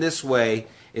Christ in this way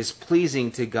is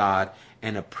pleasing to God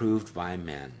and approved by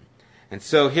men. And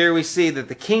so here we see that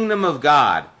the kingdom of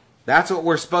God, that's what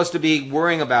we're supposed to be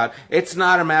worrying about. It's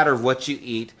not a matter of what you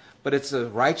eat, but it's a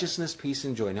righteousness, peace,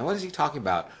 and joy. Now, what is he talking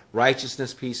about?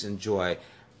 Righteousness, peace, and joy.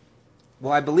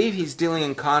 Well, I believe he's dealing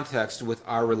in context with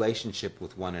our relationship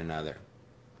with one another.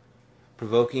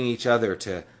 Provoking each other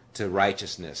to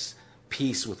righteousness,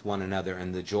 peace with one another,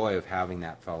 and the joy of having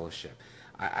that fellowship.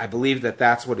 I believe that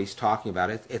that's what he's talking about.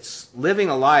 It's living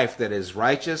a life that is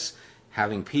righteous,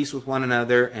 having peace with one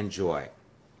another, and joy.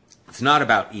 It's not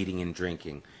about eating and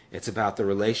drinking. It's about the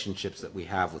relationships that we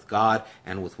have with God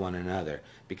and with one another.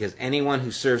 Because anyone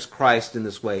who serves Christ in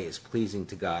this way is pleasing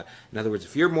to God. In other words,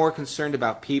 if you're more concerned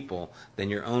about people than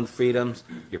your own freedoms,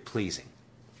 you're pleasing.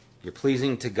 You're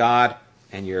pleasing to God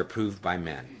and you're approved by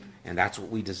men. And that's what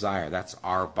we desire. That's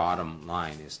our bottom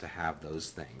line, is to have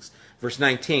those things. Verse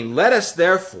 19, let us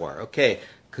therefore,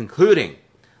 concluding,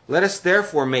 let us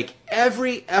therefore make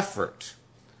every effort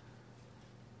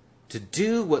to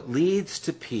do what leads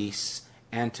to peace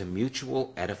and to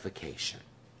mutual edification.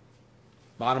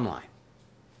 Bottom line.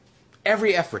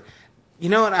 Every effort. You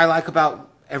know what I like about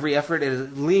every effort?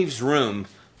 It leaves room,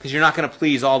 because you're not going to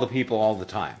please all the people all the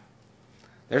time.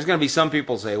 There's going to be some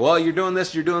people say, well, you're doing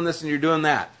this, and you're doing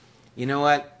that. You know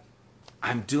what?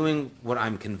 I'm doing what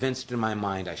I'm convinced in my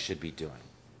mind I should be doing.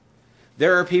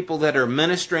 There are people that are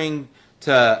ministering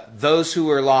to those who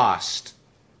are lost,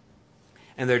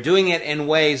 and they're doing it in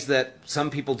ways that some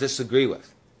people disagree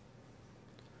with.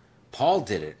 Paul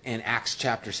did it in Acts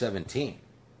chapter 17.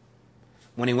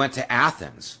 When he went to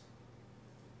Athens,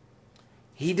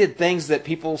 he did things that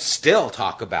people still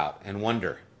talk about and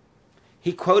wonder.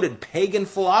 He quoted pagan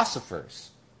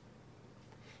philosophers.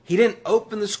 He didn't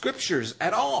open the scriptures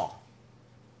at all.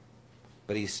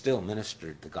 But he still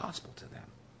ministered the gospel to them.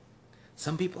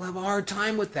 Some people have a hard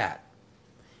time with that.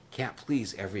 Can't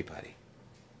please everybody.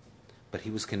 But he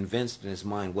was convinced in his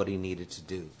mind what he needed to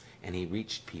do. And he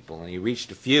reached people, and he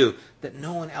reached a few that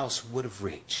no one else would have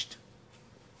reached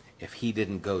if he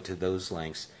didn't go to those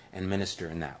lengths and minister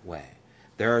in that way.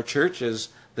 There are churches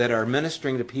that are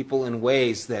ministering to people in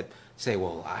ways that say,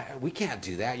 well, we can't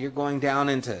do that. You're going down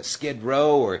into Skid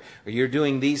Row, or you're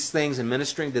doing these things and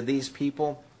ministering to these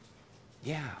people.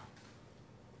 Yeah.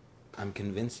 I'm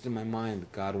convinced in my mind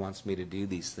that God wants me to do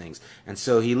these things. And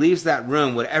so he leaves that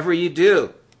room. Whatever you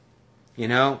do, you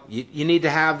need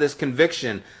to have this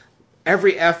conviction.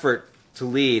 Every effort to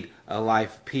lead a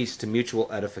life of peace to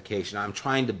mutual edification. I'm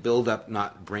trying to build up,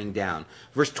 not bring down.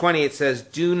 Verse 20, it says,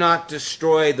 do not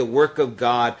destroy the work of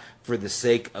God for the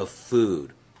sake of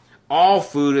food. All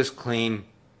food is clean,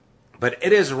 but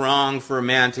it is wrong for a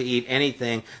man to eat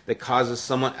anything that causes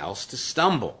someone else to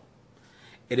stumble.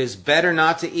 It is better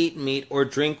not to eat meat or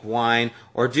drink wine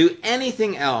or do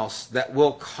anything else that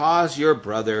will cause your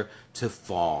brother to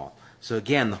fall. So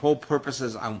again, the whole purpose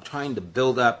is I'm trying to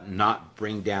build up, not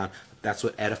bring down. That's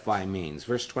what edify means.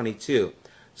 Verse 22,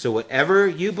 so whatever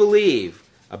you believe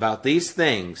about these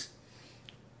things,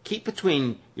 keep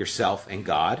between yourself and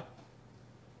God.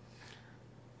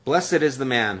 Blessed is the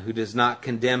man who does not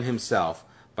condemn himself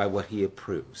by what he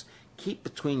approves. Keep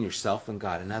between yourself and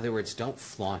God. In other words, don't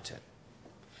flaunt it.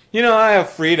 I have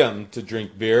freedom to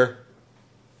drink beer.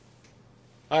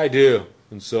 I do.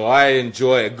 And so I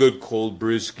enjoy a good cold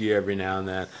brewski every now and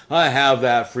then. I have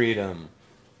that freedom.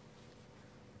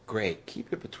 Great.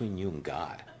 Keep it between you and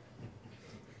God.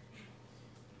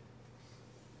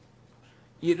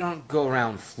 You don't go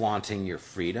around flaunting your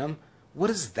freedom. What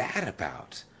is that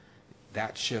about?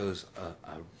 That shows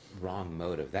a wrong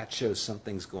motive. That shows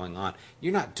something's going on.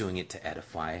 You're not doing it to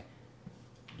edify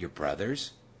your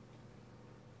brothers.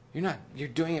 You're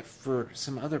doing it for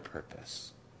some other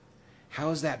purpose. How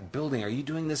is that building? Are you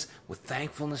doing this with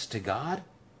thankfulness to God?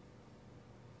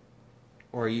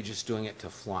 Or are you just doing it to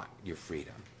flaunt your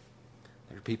freedom?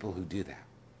 There are people who do that.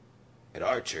 At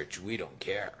our church, we don't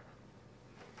care.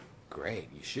 Great,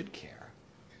 you should care.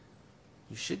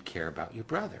 You should care about your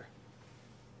brother.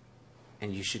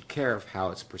 And you should care of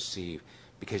how it's perceived,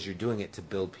 because you're doing it to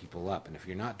build people up. And if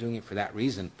you're not doing it for that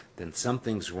reason, then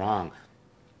something's wrong.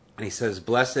 And he says,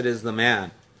 blessed is the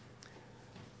man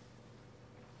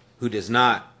who does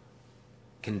not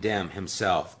condemn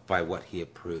himself by what he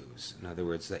approves. In other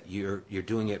words, that you're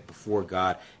doing it before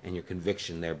God and your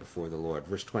conviction there before the Lord.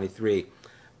 Verse 23,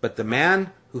 but the man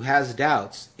who has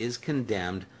doubts is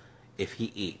condemned if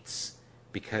he eats,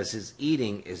 because his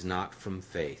eating is not from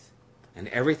faith. And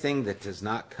everything that does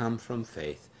not come from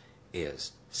faith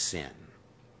is sin.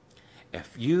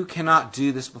 If you cannot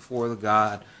do this before the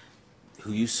God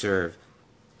who you serve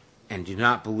and do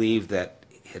not believe that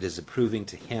it is approving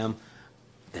to him,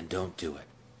 then don't do it.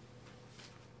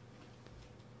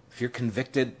 If you're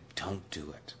convicted, don't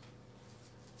do it.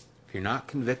 If you're not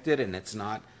convicted and it's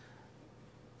not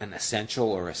an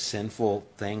essential or a sinful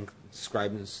thing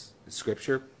described in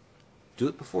Scripture, do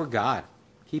it before God.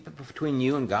 Keep it between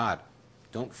you and God.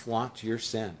 Don't flaunt your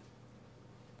sin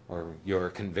or your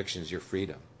convictions, your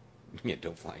freedom.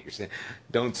 Don't flaunt your sin.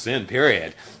 Don't sin,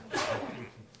 period.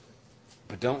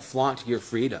 But don't flaunt your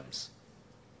freedoms.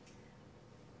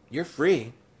 You're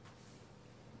free,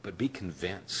 but be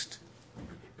convinced.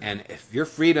 And if your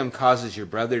freedom causes your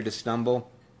brother to stumble,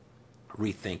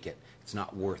 rethink it. It's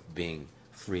not worth being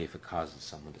free if it causes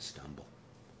someone to stumble.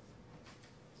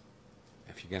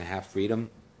 If you're going to have freedom,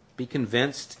 be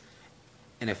convinced.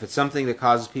 And if it's something that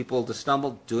causes people to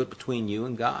stumble, do it between you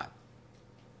and God.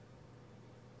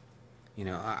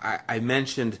 I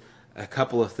mentioned a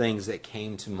couple of things that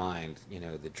came to mind.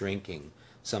 The drinking,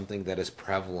 something that is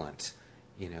prevalent.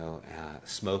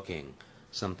 Smoking,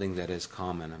 something that is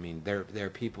common. I mean, there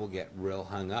people get real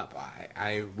hung up.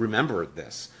 I remember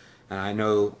this, and I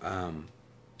know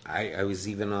I was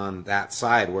even on that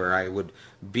side where I would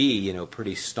be,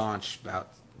 pretty staunch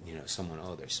about, someone,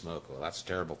 oh, they smoke, well, that's a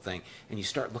terrible thing. And you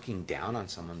start looking down on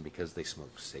someone because they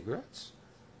smoke cigarettes?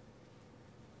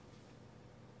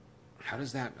 How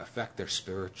does that affect their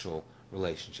spiritual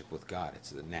relationship with God?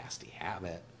 It's a nasty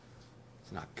habit.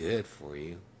 It's not good for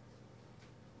you.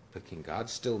 But can God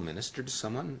still minister to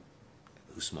someone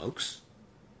who smokes?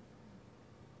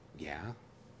 Yeah.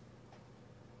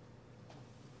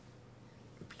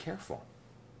 Be careful.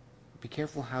 Be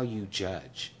careful how you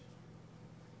judge.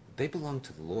 They belong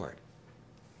to the Lord.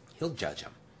 He'll judge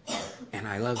them. And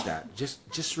I love that.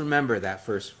 Just remember that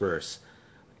first verse,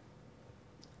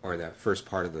 or that first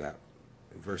part of that,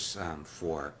 verse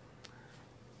 4.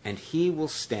 And he will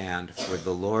stand, for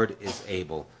the Lord is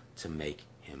able to make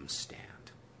him stand.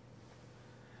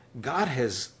 God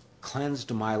has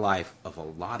cleansed my life of a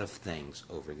lot of things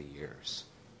over the years.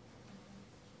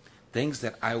 Things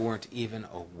that I weren't even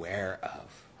aware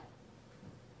of.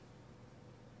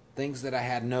 Things that I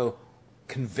had no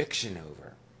conviction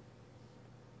over.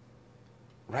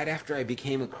 Right after I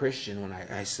became a Christian, when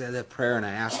I said that prayer and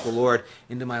I asked the Lord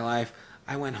into my life,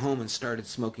 I went home and started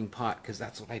smoking pot because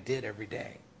that's what I did every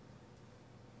day.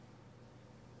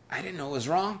 I didn't know it was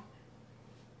wrong.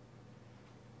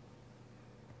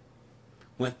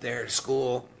 Went there to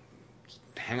school,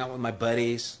 hang out with my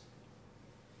buddies.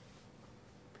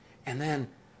 And then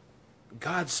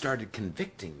God started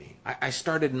convicting me. I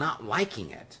started not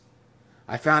liking it.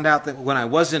 I found out that when I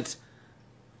wasn't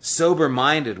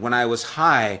sober-minded, when I was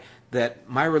high, that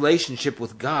my relationship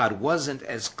with God wasn't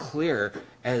as clear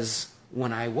as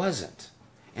when I wasn't.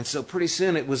 And so pretty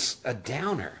soon it was a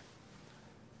downer.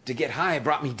 To get high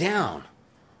brought me down.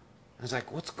 I was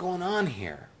like, what's going on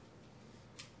here?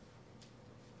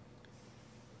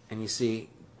 And you see,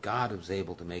 God was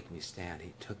able to make me stand.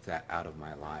 He took that out of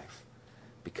my life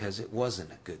because it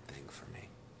wasn't a good thing for me.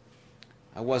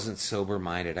 I wasn't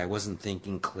sober-minded. I wasn't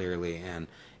thinking clearly, and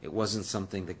it wasn't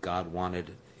something that God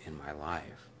wanted in my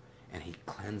life. And he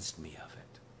cleansed me of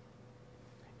it.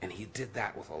 And he did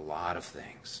that with a lot of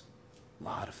things. A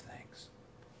lot of things.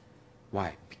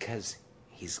 Why? Because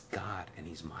he's God, and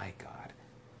he's my God.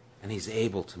 And he's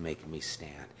able to make me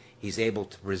stand. He's able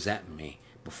to present me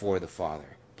before the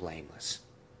Father blameless.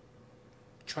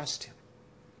 Trust him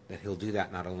that he'll do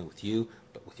that not only with you,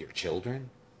 but with your children,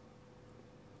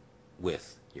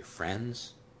 with your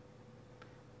friends.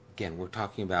 Again, we're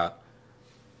talking about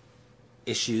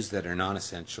issues that are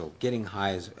non-essential. Getting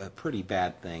high is a pretty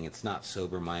bad thing. It's not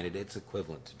sober-minded. It's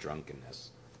equivalent to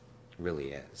drunkenness. It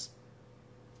really is.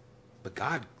 But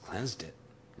God cleansed it.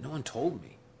 No one told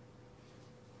me.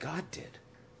 God did.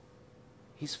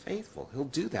 He's faithful. He'll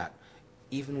do that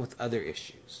even with other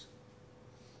issues.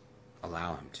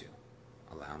 Allow him to.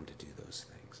 Allow him to do those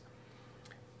things.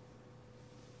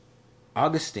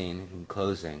 Augustine, in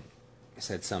closing,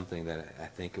 said something that I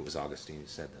think it was Augustine who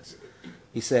said this.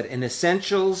 He said, in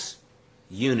essentials,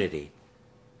 unity.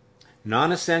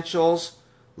 Non-essentials,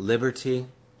 liberty.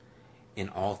 In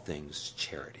all things,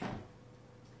 charity.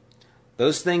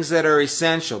 Those things that are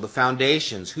essential, the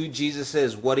foundations, who Jesus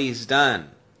is, what he's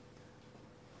done,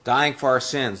 dying for our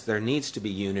sins, there needs to be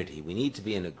unity. We need to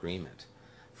be in agreement.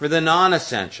 For the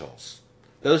non-essentials,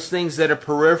 those things that are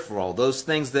peripheral, those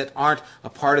things that aren't a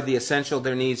part of the essential,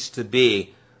 there needs to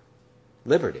be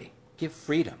liberty. Give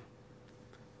freedom.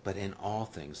 But in all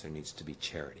things, there needs to be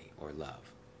charity or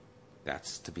love.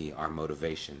 That's to be our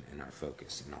motivation and our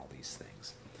focus in all these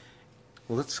things.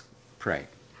 Well, let's pray.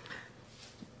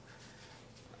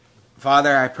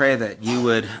 Father, I pray that you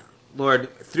would,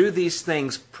 Lord, through these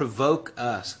things, provoke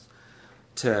us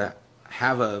to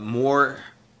have a more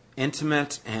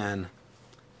intimate and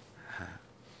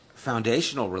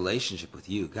foundational relationship with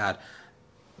you. God,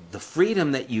 the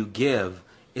freedom that you give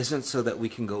isn't so that we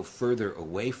can go further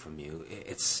away from you.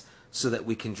 It's so that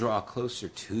we can draw closer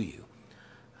to you.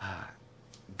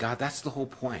 God, that's the whole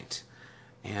point.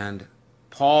 And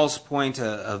Paul's point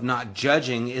of not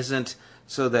judging isn't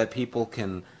so that people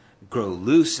can grow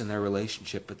loose in their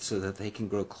relationship, but so that they can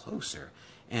grow closer.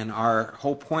 And our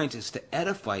whole point is to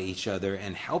edify each other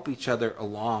and help each other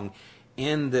along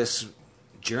in this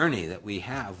journey that we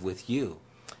have with you.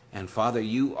 And Father,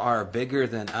 you are bigger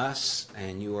than us,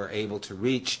 and you are able to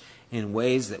reach in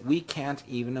ways that we can't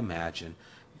even imagine.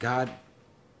 God,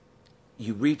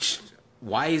 you reached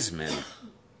wise men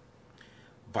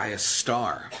by a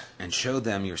star and showed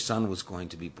them your son was going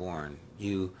to be born.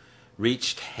 You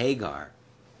reached Hagar,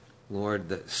 Lord,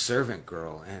 the servant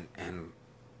girl, and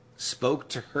spoke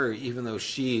to her even though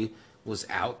she was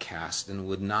outcast and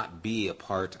would not be a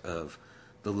part of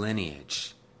the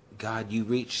lineage. God, you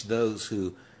reached those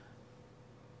who,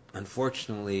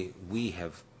 unfortunately, we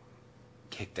have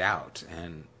kicked out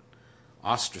and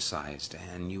ostracized,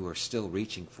 and you are still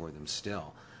reaching for them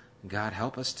still. God,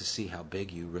 help us to see how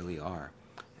big you really are,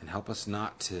 and help us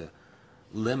not to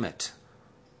limit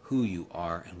who you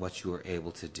are and what you are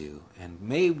able to do. And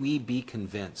may we be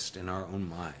convinced in our own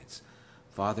minds.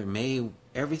 Father, may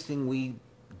everything we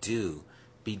do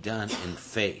be done in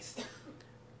faith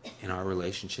in our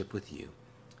relationship with you.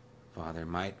 Father,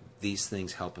 might these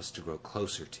things help us to grow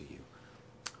closer to you.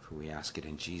 For we ask it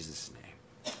in Jesus'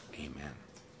 name. Amen.